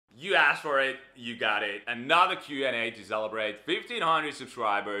You asked for it, you got it. Another Q&A to celebrate 1500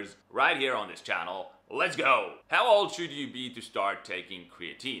 subscribers right here on this channel. Let's go! How old should you be to start taking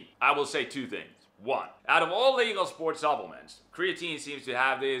creatine? I will say two things. One, out of all legal sports supplements, creatine seems to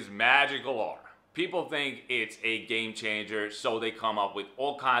have this magical aura. People think it's a game changer, so they come up with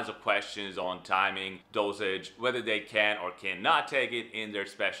all kinds of questions on timing, dosage, whether they can or cannot take it in their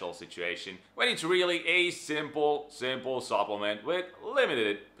special situation, when it's really a simple supplement with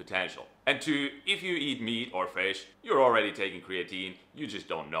limited potential. And two, if you eat meat or fish, you're already taking creatine, you just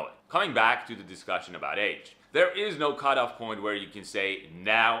don't know it. Coming back to the discussion about age. There is no cutoff point where you can say,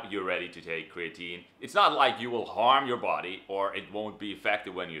 now you're ready to take creatine. It's not like you will harm your body or it won't be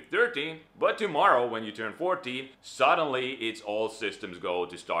effective when you're 13, but tomorrow when you turn 14, suddenly it's all systems go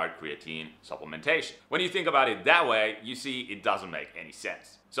to start creatine supplementation. When you think about it that way, you see it doesn't make any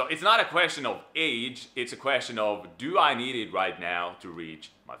sense. So it's not a question of age, it's a question of, do I need it right now to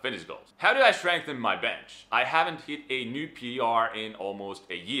reach my fitness goals? How do I strengthen my bench? I haven't hit a new PR in almost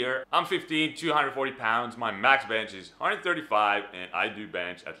a year. I'm 15, 240 pounds, my max bench is 135, and I do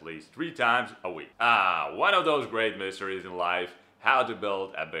bench at least 3 times a week. One of those great mysteries in life, how to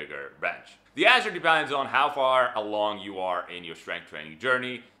build a bigger bench. The answer depends on how far along you are in your strength training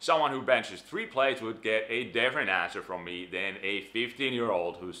journey. Someone who benches 3 plates would get a different answer from me than a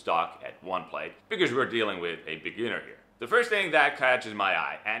 15-year-old who's stuck at 1 plate, because we're dealing with a beginner here. The first thing that catches my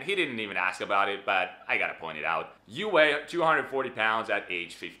eye, and he didn't even ask about it, but I gotta point it out. You weigh 240 pounds at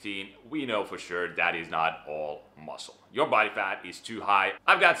age 15. We know for sure that is not all muscle. Your body fat is too high.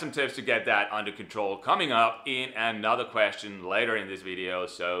 I've got some tips to get that under control coming up in another question later in this video,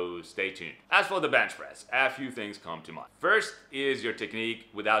 so stay tuned. As for the bench press, a few things come to mind. First is your technique.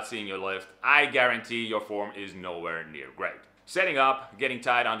 Without seeing your lift, I guarantee your form is nowhere near great. Setting up, getting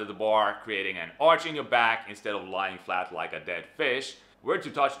tight under the bar, creating an arch in your back instead of lying flat like a dead fish, where to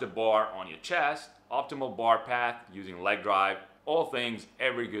touch the bar on your chest, optimal bar path, using leg drive, all things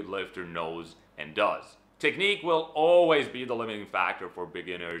every good lifter knows and does. Technique will always be the limiting factor for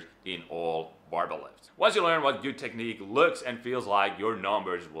beginners in all barbell lifts. Once you learn what good technique looks and feels like, your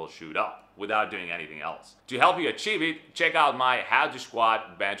numbers will shoot up without doing anything else. To help you achieve it, check out my How to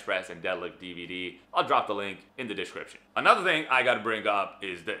Squat, Bench Press and Deadlift DVD. I'll drop the link in the description. Another thing I gotta bring up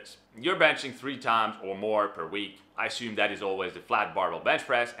is this. You're benching 3 times or more per week. I assume that is always the flat barbell bench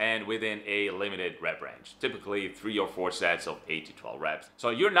press and within a limited rep range, typically 3 or 4 sets of 8 to 12 reps. So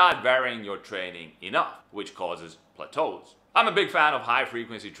you're not varying your training enough, which causes plateaus. I'm a big fan of high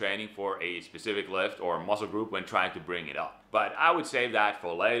frequency training for a specific lift or muscle group when trying to bring it up. But I would save that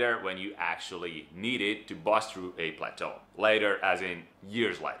for later when you actually need it to bust through a plateau. Later as in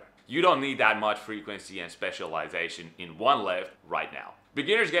years later. You don't need that much frequency and specialization in one lift right now.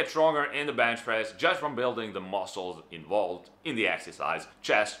 Beginners get stronger in the bench press just from building the muscles involved in the exercise: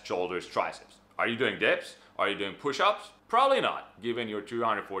 chest, shoulders, triceps. Are you doing dips? Are you doing push-ups? Probably not, given your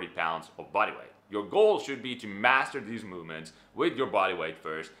 240 pounds of body weight. Your goal should be to master these movements with your body weight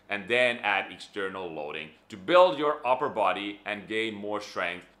first and then add external loading to build your upper body and gain more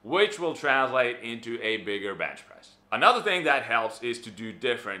strength, which will translate into a bigger bench press. Another thing that helps is to do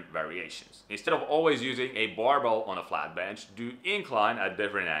different variations. Instead of always using a barbell on a flat bench, do incline at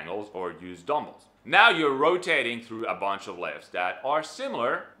different angles or use dumbbells. Now you're rotating through a bunch of lifts that are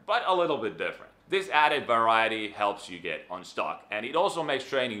similar but a little bit different. This added variety helps you get unstuck, and it also makes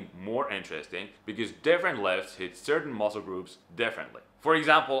training more interesting because different lifts hit certain muscle groups differently. For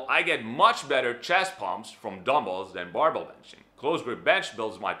example, I get much better chest pumps from dumbbells than barbell benching. Close grip bench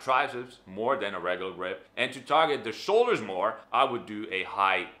builds my triceps more than a regular grip, and to target the shoulders more, I would do a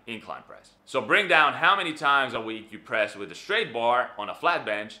high incline press. So bring down how many times a week you press with a straight bar on a flat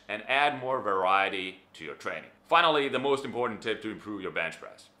bench and add more variety to your training. Finally, the most important tip to improve your bench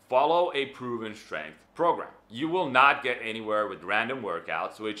press. Follow a proven strength program. You will not get anywhere with random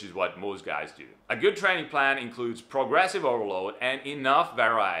workouts, which is what most guys do. A good training plan includes progressive overload and enough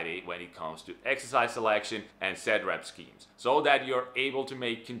variety when it comes to exercise selection and set rep schemes, so that you're able to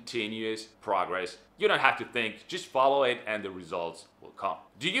make continuous progress. You don't have to think, just follow it and the results will come.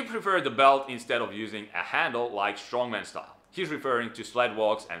 Do you prefer the belt instead of using a handle like strongman style? He's referring to sled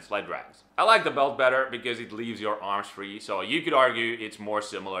walks and sled drags. I like the belt better because it leaves your arms free, so you could argue it's more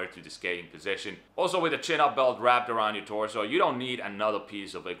similar to the skating position. Also, with a chin-up belt wrapped around your torso, you don't need another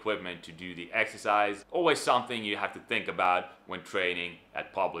piece of equipment to do the exercise. Always something you have to think about when training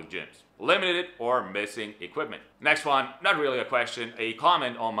at public gyms. Limited or missing equipment. Next one, not really a question, a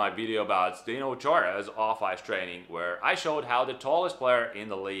comment on my video about Zdeno Chara's off-ice training, where I showed how the tallest player in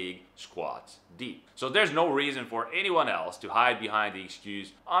the league squats deep. So there's no reason for anyone else to hide behind the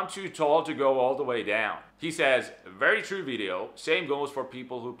excuse, I'm too tall to go all the way down. He says, very true video. Same goes for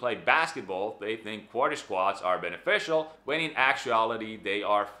people who play basketball. They think quarter squats are beneficial when in actuality they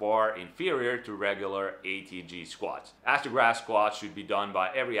are far inferior to regular ATG squats. As the grass squats should be done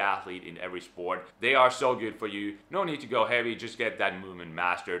by every athlete in every sport. They are so good for you. No need to go heavy, just get that movement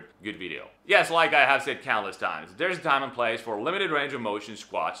mastered. Good video. Yes, like I have said countless times, there's a time and place for limited range of motion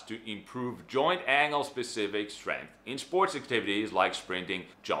squats to improve joint angle specific strength in sports activities like sprinting,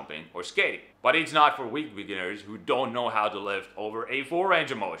 jumping, or skating. But it's not for weak beginners who don't know how to lift over a full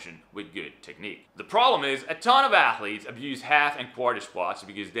range of motion with good technique. The problem is a ton of athletes abuse half and quarter squats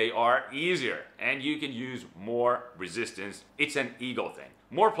because they are easier and you can use more resistance. It's an ego thing.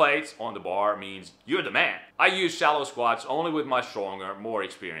 More plates on the bar means you're the man. I use shallow squats only with my stronger, more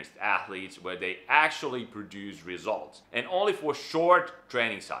experienced athletes where they actually produce results, and only for short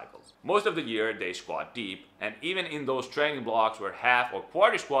training cycles. Most of the year they squat deep, and even in those training blocks where half or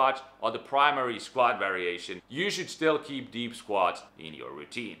quarter squats are the primary squat variation, you should still keep deep squats in your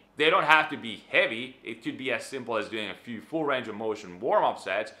routine. They don't have to be heavy. It could be as simple as doing a few full range of motion warm-up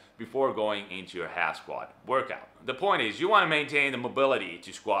sets before going into your half squat workout. The point is, you want to maintain the mobility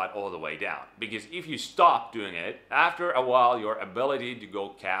to squat all the way down, because if you stop doing it, after a while your ability to go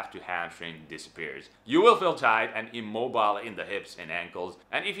calf to hamstring disappears. You will feel tight and immobile in the hips and ankles,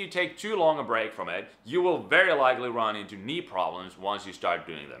 and if you take too long a break from it, you will very likely run into knee problems once you start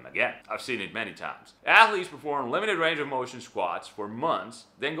doing them again. I've seen it many times. Athletes perform limited range of motion squats for months,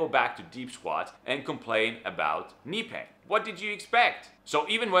 then go back to deep squats and complain about knee pain. What did you expect? So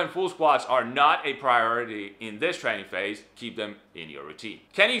even when full squats are not a priority in this training phase, keep them in your routine.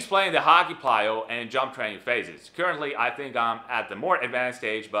 Can you explain the hockey, plyo, and jump training phases? Currently, I think I'm at the more advanced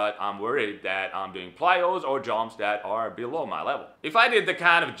stage, but I'm worried that I'm doing plyos or jumps that are below my level. If I did the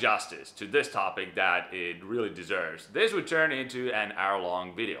kind of justice to this topic that it really deserves, this would turn into an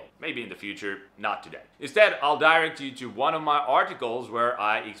hour-long video. Maybe in the future, not today. Instead, I'll direct you to one of my articles where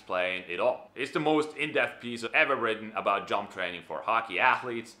I explain it all. It's the most in-depth piece I've ever written about jump training for hockey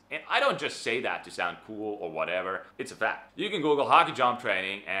athletes, and I don't just say that to sound cool or whatever, it's a fact. You can Google hockey jump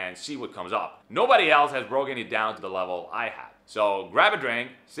training and see what comes up. Nobody else has broken it down to the level I have. So grab a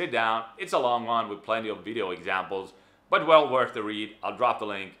drink, sit down, it's a long one with plenty of video examples, but well worth the read. I'll drop the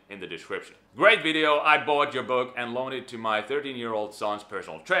link in the description. Great video. I bought your book and loaned it to my 13-year-old son's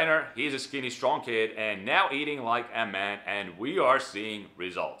personal trainer. He's a skinny, strong kid and now eating like a man, and we are seeing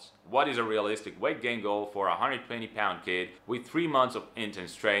results. What is a realistic weight gain goal for a 120-pound kid with 3 months of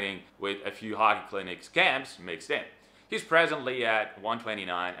intense training with a few hockey clinics camps mixed in? He's presently at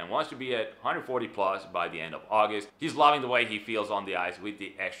 129 and wants to be at 140 plus by the end of August. He's loving the way he feels on the ice with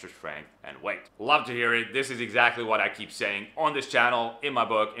the extra strength and weight. Love to hear it. This is exactly what I keep saying on this channel, in my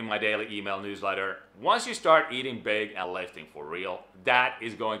book, in my daily email newsletter. Once you start eating big and lifting for real, that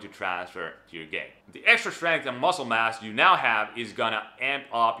is going to transfer to your game. The extra strength and muscle mass you now have is gonna amp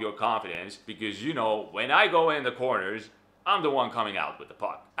up your confidence, because you know, when I go in the corners, I'm the one coming out with the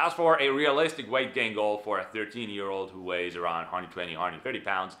puck. As for a realistic weight gain goal for a 13-year-old who weighs around 120, 130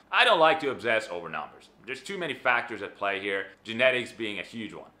 pounds, I don't like to obsess over numbers. There's too many factors at play here, genetics being a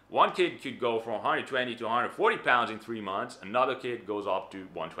huge one. One kid could go from 120 to 140 pounds in 3 months, another kid goes up to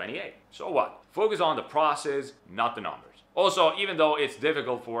 128. So what? Focus on the process, not the numbers. Also, even though it's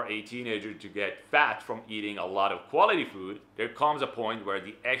difficult for a teenager to get fat from eating a lot of quality food, there comes a point where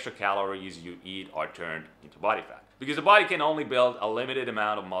the extra calories you eat are turned into body fat. Because the body can only build a limited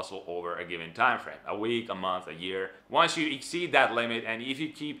amount of muscle over a given time frame, a week, a month, a year. Once you exceed that limit, and if you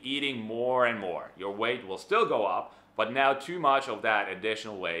keep eating more and more, your weight will still go up, but now too much of that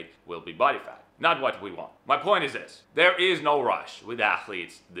additional weight will be body fat. Not what we want. My point is this: there is no rush with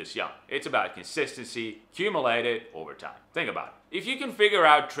athletes this young. It's about consistency, accumulated over time. Think about it. If you can figure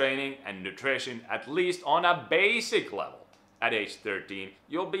out training and nutrition at least on a basic level at age 13,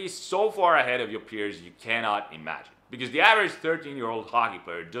 you'll be so far ahead of your peers you cannot imagine. Because the average 13-year-old hockey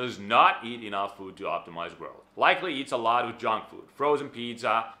player does not eat enough food to optimize growth. Likely eats a lot of junk food, frozen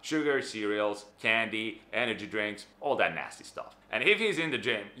pizza, sugar, cereals, candy, energy drinks, all that nasty stuff. And if he's in the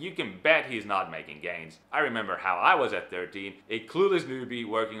gym, you can bet he's not making gains. I remember how I was at 13, a clueless newbie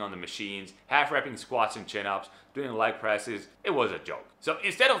working on the machines, half-repping squats and chin-ups, doing leg presses. It was a joke. So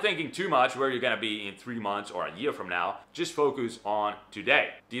instead of thinking too much where you're gonna be in 3 months or a year from now, just focus on today.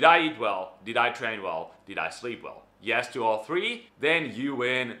 Did I eat well? Did I train well? Did I sleep well? Yes to all three, then you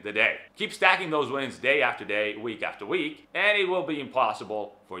win the day. Keep stacking those wins day after day, week after week, and it will be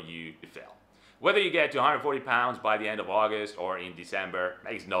impossible for you to fail. Whether you get to 140 pounds by the end of August or in December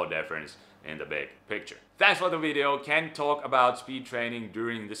makes no difference in the big picture. Thanks for the video. Can talk about speed training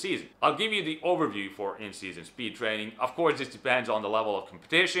during the season. I'll give you the overview for in-season speed training. Of course, this depends on the level of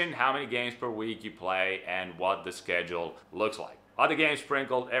competition, how many games per week you play, and what the schedule looks like. Are the games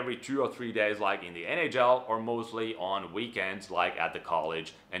sprinkled every 2 or 3 days like in the NHL, or mostly on weekends like at the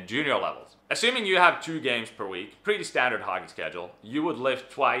college and junior levels? Assuming you have 2 games per week, pretty standard hockey schedule, you would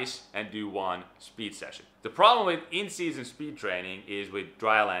lift twice and do 1 speed session. The problem with in-season speed training is with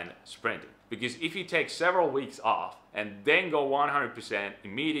dryland sprinting, because if you take several weeks off and then go 100%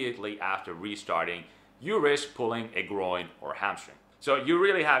 immediately after restarting, you risk pulling a groin or hamstring. So you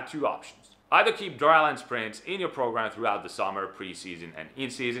really have 2 options. Either keep dryland sprints in your program throughout the summer, preseason, and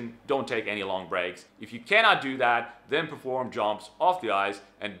in-season. Don't take any long breaks. If you cannot do that, then perform jumps off the ice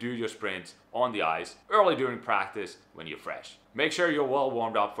and do your sprints on the ice early during practice when you're fresh. Make sure you're well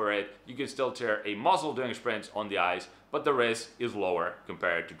warmed up for it. You can still tear a muscle doing sprints on the ice, but the risk is lower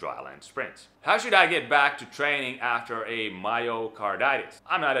compared to dryland sprints. How should I get back to training after a myocarditis?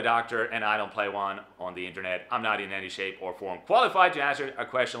 I'm not a doctor and I don't play one on the internet. I'm not in any shape or form qualified to answer a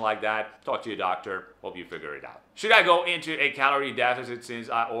question like that. Talk to your doctor. Hope you figure it out. Should I go into a calorie deficit since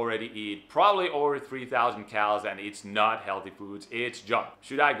I already eat probably over 3,000 calories and it's not healthy foods, it's junk?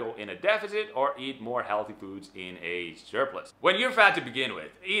 Should I go in a deficit or eat more healthy foods in a surplus? When you're fat to begin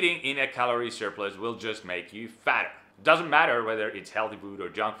with, eating in a calorie surplus will just make you fatter. Doesn't matter whether it's healthy food or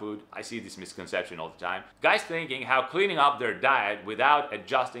junk food. I see this misconception all the time. Guys thinking how cleaning up their diet without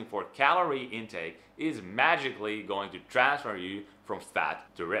adjusting for calorie intake is magically going to transfer you from fat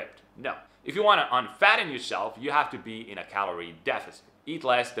to ripped. No. If you want to unfatten yourself, you have to be in a calorie deficit. Eat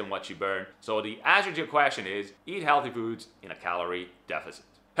less than what you burn. So the answer to your question is eat healthy foods in a calorie deficit.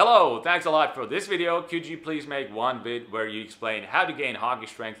 Hello, thanks a lot for this video. Could you please make one vid where you explain how to gain hockey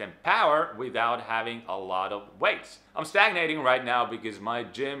strength and power without having a lot of weights? I'm stagnating right now because my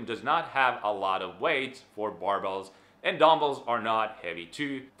gym does not have a lot of weights for barbells and dumbbells are not heavy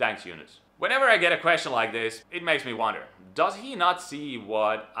too. Thanks, Eunice. Whenever I get a question like this, it makes me wonder, does he not see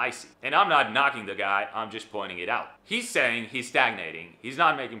what I see? And I'm not knocking the guy, I'm just pointing it out. He's saying he's stagnating, he's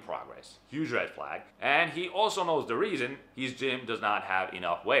not making progress, huge red flag, and he also knows the reason: his gym does not have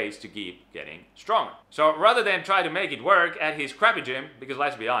enough weights to keep getting stronger. So rather than try to make it work at his crappy gym, because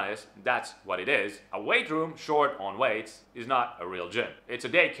let's be honest, that's what it is, a weight room short on weights is not a real gym. It's a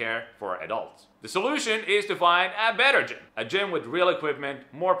daycare for adults. The solution is to find a better gym. A gym with real equipment,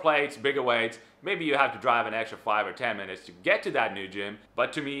 more plates, bigger weights. Maybe you have to drive an extra 5 or 10 minutes to get to that new gym,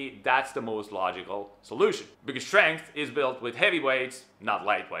 but to me, that's the most logical solution. Because strength is built with heavy weights, not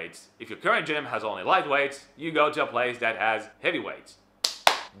light weights. If your current gym has only light weights, you go to a place that has heavy weights.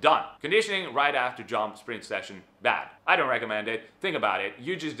 Done. Conditioning right after jump sprint session, bad. I don't recommend it. Think about it.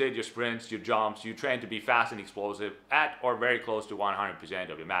 You just did your sprints, your jumps, you trained to be fast and explosive at or very close to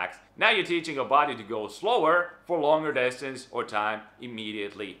 100% of your max. Now you're teaching your body to go slower for longer distance or time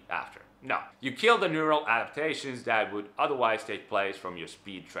immediately after. No, you kill the neural adaptations that would otherwise take place from your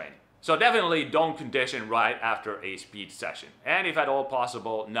speed training. So definitely don't condition right after a speed session, and if at all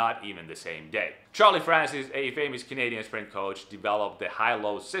possible, not even the same day. Charlie Francis, a famous Canadian sprint coach, developed the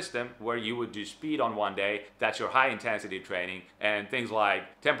high-low system where you would do speed on one day, that's your high-intensity training, and things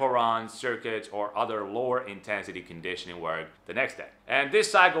like tempo runs, circuits, or other lower-intensity conditioning work the next day. And this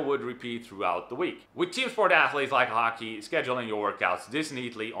cycle would repeat throughout the week. With team sport athletes like hockey, scheduling your workouts this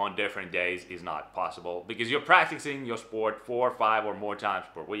neatly on different days is not possible because you're practicing your sport 4, 5, or more times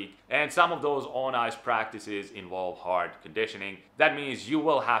per week, and some of those on-ice practices involve hard conditioning. That means you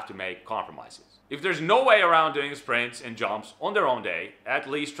will have to make compromises. If there's no way around doing sprints and jumps on their own day, at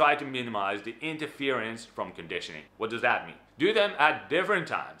least try to minimize the interference from conditioning. What does that mean? Do them at different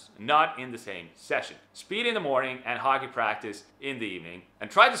times, not in the same session. Speed in the morning and hockey practice in the evening. And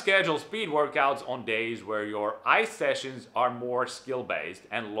try to schedule speed workouts on days where your ice sessions are more skill-based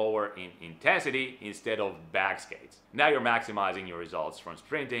and lower in intensity instead of bag skates. Now you're maximizing your results from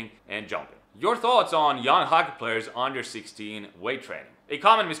sprinting and jumping. Your thoughts on young hockey players under 16 weight training. A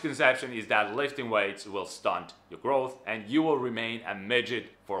common misconception is that lifting weights will stunt your growth and you will remain a midget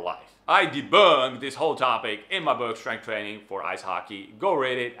for life. I debunk this whole topic in my book, Strength Training for Ice Hockey. Go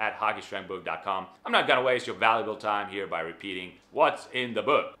read it at hockeystrengthbook.com. I'm not gonna waste your valuable time here by repeating what's in the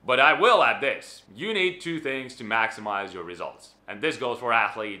book, but I will add this. You need 2 things to maximize your results, and this goes for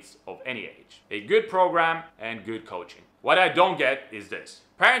athletes of any age: a good program and good coaching. What I don't get is this.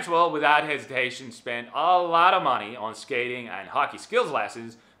 Parents will, without hesitation, spend a lot of money on skating and hockey skills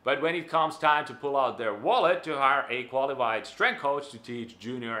lessons, But when it comes time to pull out their wallet to hire a qualified strength coach to teach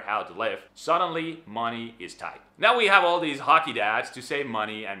junior how to lift, suddenly money is tight. Now we have all these hockey dads to save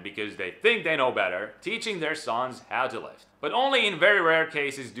money and because they think they know better, teaching their sons how to lift. But only in very rare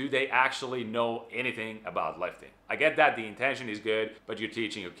cases do they actually know anything about lifting. I get that the intention is good, but you're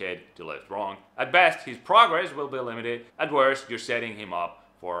teaching your kid to lift wrong. At best, his progress will be limited. At worst, you're setting him up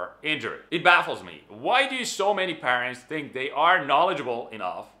for injury. It baffles me. Why do so many parents think they are knowledgeable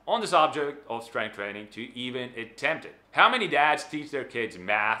enough on the subject of strength training to even attempt it? How many dads teach their kids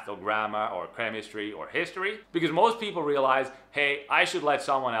math or grammar or chemistry or history? Because most people realize, hey, I should let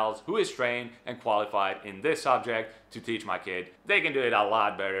someone else who is trained and qualified in this subject to teach my kid. They can do it a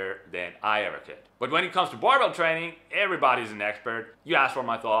lot better than I ever could. But when it comes to barbell training, everybody's an expert. You asked for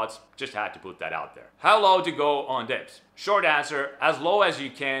my thoughts, just had to put that out there. How low to go on dips? Short answer, as low as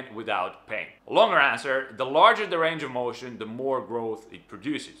you can without pain. Longer answer, the larger the range of motion, the more growth it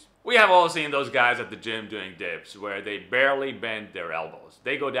produces. We have all seen those guys at the gym doing dips where they barely bend their elbows.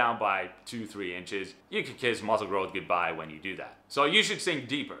 They go down by 2-3 inches. You can kiss muscle growth goodbye when you do that. So you should sink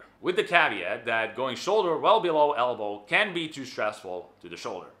deeper, with the caveat that going shoulder well below elbow can be too stressful to the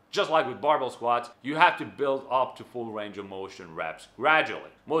shoulder. Just like with barbell squats, you have to build up to full range of motion reps gradually.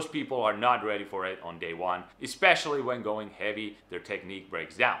 Most people are not ready for it on day one, especially when going heavy, their technique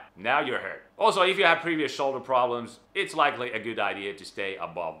breaks down. Now you're hurt. Also, if you have previous shoulder problems, it's likely a good idea to stay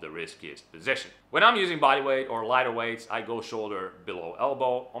above the riskiest position. When I'm using body weight or lighter weights, I go shoulder below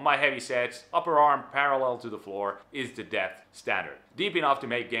elbow. On my heavy sets, upper arm parallel to the floor is the depth standard. Deep enough to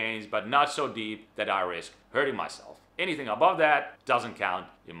make gains, but not so deep that I risk hurting myself. Anything above that doesn't count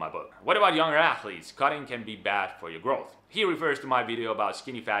in my book. What about younger athletes? Cutting can be bad for your growth. He refers to my video about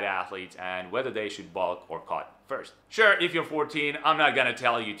skinny fat athletes and whether they should bulk or cut first. Sure, if you're 14, I'm not gonna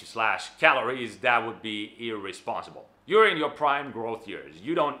tell you to slash calories. That would be irresponsible. You're in your prime growth years.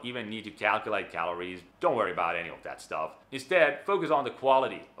 You don't even need to calculate calories. Don't worry about any of that stuff. Instead, focus on the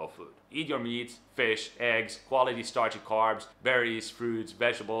quality of food. Eat your meats, fish, eggs, quality starchy carbs, berries, fruits,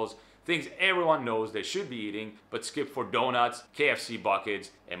 vegetables, things everyone knows they should be eating, but skip for donuts, KFC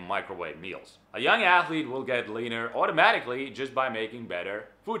buckets, and microwave meals. A young athlete will get leaner automatically just by making better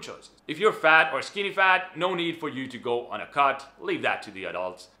food choices. If you're fat or skinny fat, no need for you to go on a cut. Leave that to the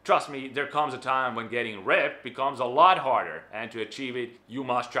adults. Trust me, there comes a time when getting ripped becomes a lot harder, and to achieve it, you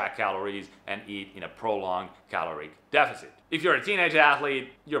must track calories and eat in a prolonged caloric deficit. If you're a teenage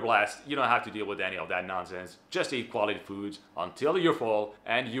athlete, you're blessed. You don't have to deal with any of that nonsense. Just eat quality foods until you're full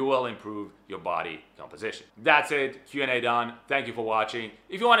and you will improve your body composition. That's it. Q&A done. Thank you for watching.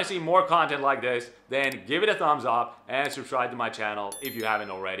 If you want to see more content like this, then give it a thumbs up and subscribe to my channel if you haven't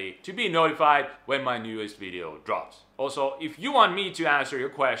already to be notified when my newest video drops. Also, if you want me to answer your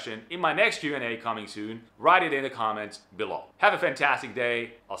question in my next Q&A coming soon, write it in the comments below. Have a fantastic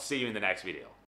day. I'll see you in the next video.